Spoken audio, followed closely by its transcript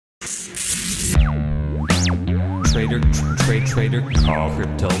Trader Cobb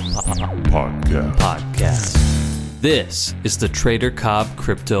Crypto Podcast. This is the Trader Cobb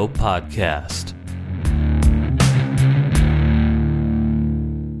Crypto Podcast.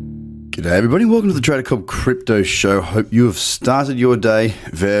 G'day everybody, welcome to the Trader Cobb Crypto Show. Hope you have started your day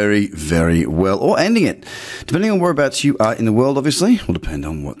very, very well, or ending it. Depending on whereabouts you are in the world, obviously, will depend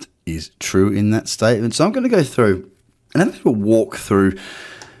on what is true in that statement. So I'm going to go through and have a walk through,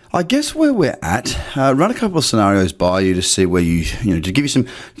 I guess, where we're at, run a couple of scenarios by you to see where to give you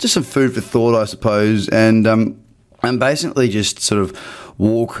some food for thought, I suppose, and basically just sort of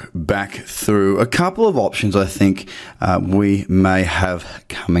walk back through a couple of options I think we may have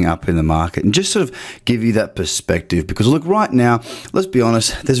coming up in the market and just sort of give you that perspective. Because look, right now, let's be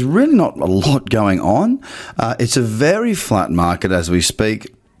honest, there's really not a lot going on. It's a very flat market as we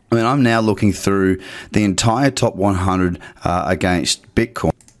speak. I mean, I'm now looking through the entire top 100 against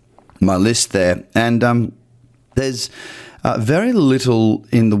Bitcoin, my list there, and there's very little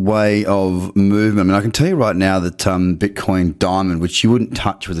in the way of movement. I mean, I can tell you right now that Bitcoin Diamond, which you wouldn't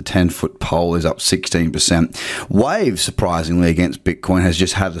touch with a 10-foot pole, is up 16%. Wave, surprisingly, against Bitcoin has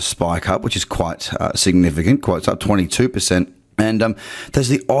just had a spike up, which is quite significant. It's up 22%. And there's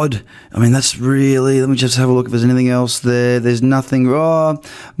the odd, I mean, that's really, let me just have a look if there's anything else there. There's nothing.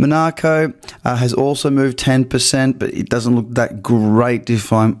 Monaco has also moved 10%, but it doesn't look that great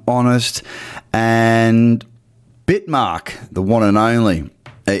if I'm honest. And Bitmark, the one and only,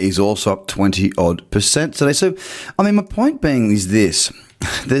 is also up 20-odd% today. So, I mean, my point being is this.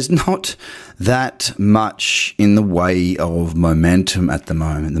 There's not that much in the way of momentum at the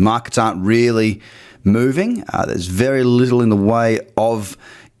moment. The markets aren't really moving. There's very little in the way of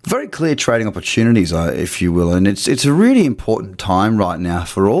very clear trading opportunities, if you will. And it's a really important time right now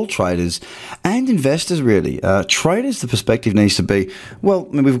for all traders and investors, really. Traders, the perspective needs to be, well,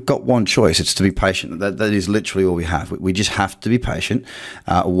 I mean, we've got one choice. It's to be patient. That is literally all we have. We just have to be patient,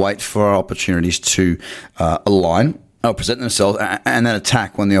 wait for our opportunities to align, or present themselves, and then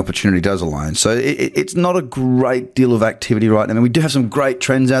attack when the opportunity does align. So it's not a great deal of activity right now. I mean, we do have some great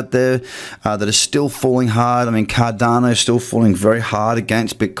trends out there that are still falling hard. I mean, Cardano is still falling very hard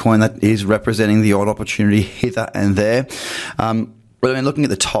against Bitcoin. That is representing the odd opportunity hither and there. But I mean, looking at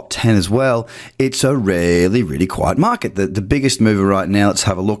the top 10 as well, it's a really, really quiet market. The biggest mover right now, let's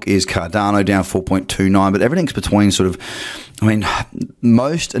have a look, is Cardano, down 4.29, but everything's between sort of, I mean,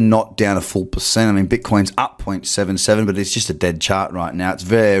 most are not down a full percent. I mean, Bitcoin's up 0.77, but it's just a dead chart right now. It's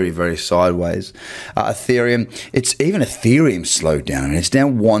very, very sideways. Ethereum slowed down. I mean, it's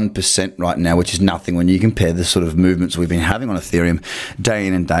down 1% right now, which is nothing when you compare the sort of movements we've been having on Ethereum day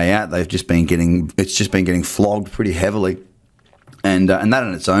in and day out. It's just been getting flogged pretty heavily. And that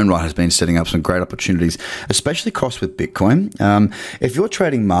in its own right has been setting up some great opportunities, especially crossed with Bitcoin. If you're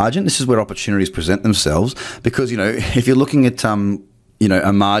trading margin, this is where opportunities present themselves, because, if you're looking at a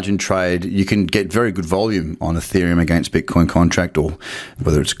margin trade, you can get very good volume on Ethereum against Bitcoin contract, or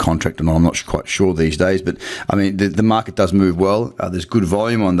whether it's a contract or not, I'm not quite sure these days. But I mean, the market does move well. There's good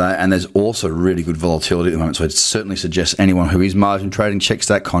volume on that, and there's also really good volatility at the moment. So it certainly suggests anyone who is margin trading checks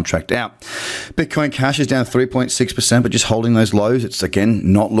that contract out. Bitcoin Cash is down 3.6%, but just holding those lows. It's,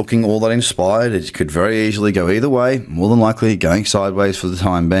 again, not looking all that inspired. It could very easily go either way, more than likely going sideways for the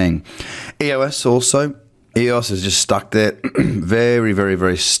time being. EOS is just stuck there, very, very,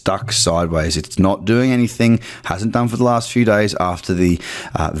 very stuck sideways. It's not doing anything, hasn't done for the last few days after the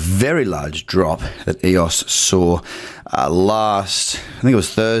very large drop that EOS saw last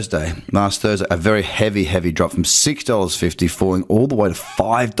Thursday, a very heavy, heavy drop from $6.50 falling all the way to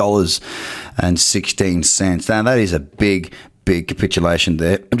 $5.16. Now, that is a big capitulation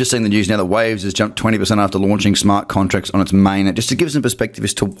there. I'm just seeing the news now that Waves has jumped 20% after launching smart contracts on its mainnet, just to give some perspective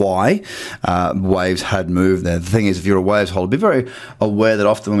as to why Waves had moved there. The thing is, if you're a Waves holder, be very aware that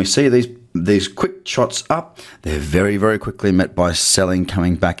often when we see these quick shots up, they're very, very quickly met by selling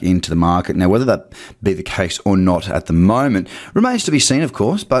coming back into the market. Now, whether that be the case or not at the moment remains to be seen, of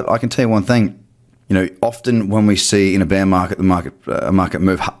course, but I can tell you one thing. Often when we see in a bear market, a market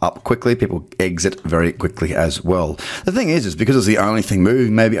move up quickly, people exit very quickly as well. The thing is because it's the only thing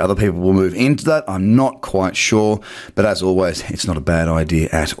moving, maybe other people will move into that. I'm not quite sure. But as always, it's not a bad idea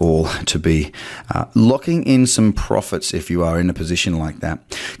at all to be locking in some profits if you are in a position like that.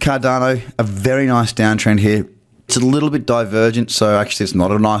 Cardano, a very nice downtrend here. It's a little bit divergent, so actually it's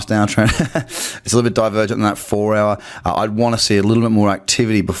not a nice downtrend. It's a little bit divergent in that 4 hour. I'd want to see a little bit more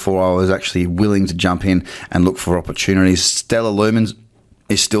activity before I was actually willing to jump in and look for opportunities. Stellar Lumens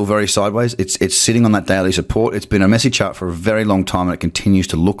is still very sideways. It's sitting on that daily support. It's been a messy chart for a very long time, and it continues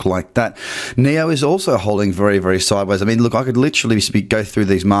to look like that. NEO is also holding very, very sideways. I mean, look, I could literally go through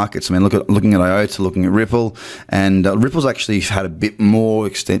these markets. I mean, looking at IOTA, looking at Ripple, and Ripple's actually had a bit more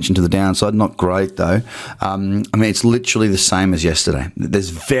extension to the downside. Not great, though. I mean, it's literally the same as yesterday. There's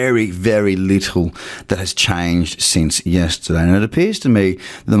very, very little that has changed since yesterday, and it appears to me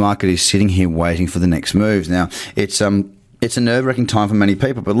the market is sitting here waiting for the next moves. Now, it's a nerve-wracking time for many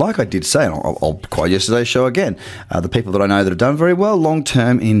people, but like I did say, and I'll quote yesterday's show again, the people that I know that have done very well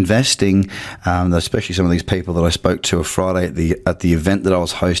long-term investing, especially some of these people that I spoke to a Friday at the event that I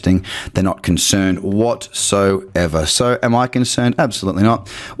was hosting, they're not concerned whatsoever. So am I concerned? Absolutely not.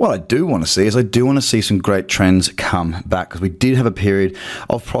 What I do want to see is I do want to see some great trends come back, because we did have a period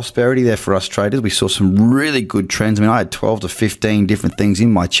of prosperity there for us traders. We saw some really good trends. I mean, I had 12 to 15 different things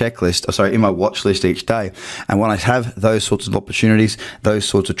in my in my watch list each day, and when I have those sorts of opportunities, those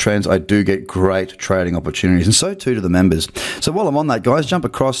sorts of trends, I do get great trading opportunities, and so too do the members. So while I'm on that, guys, jump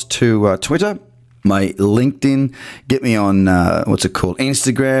across to Twitter, my LinkedIn, get me on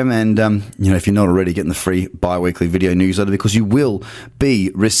Instagram, and if you're not already, getting the free bi-weekly video newsletter, because you will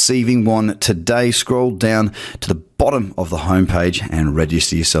be receiving one today. Scroll down to the bottom of the homepage and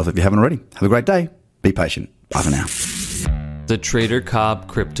register yourself if you haven't already. Have a great day. Be patient. Bye for now. The Trader Cobb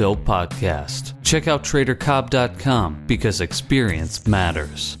Crypto Podcast. Check out TraderCobb.com because experience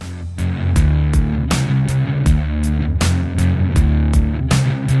matters.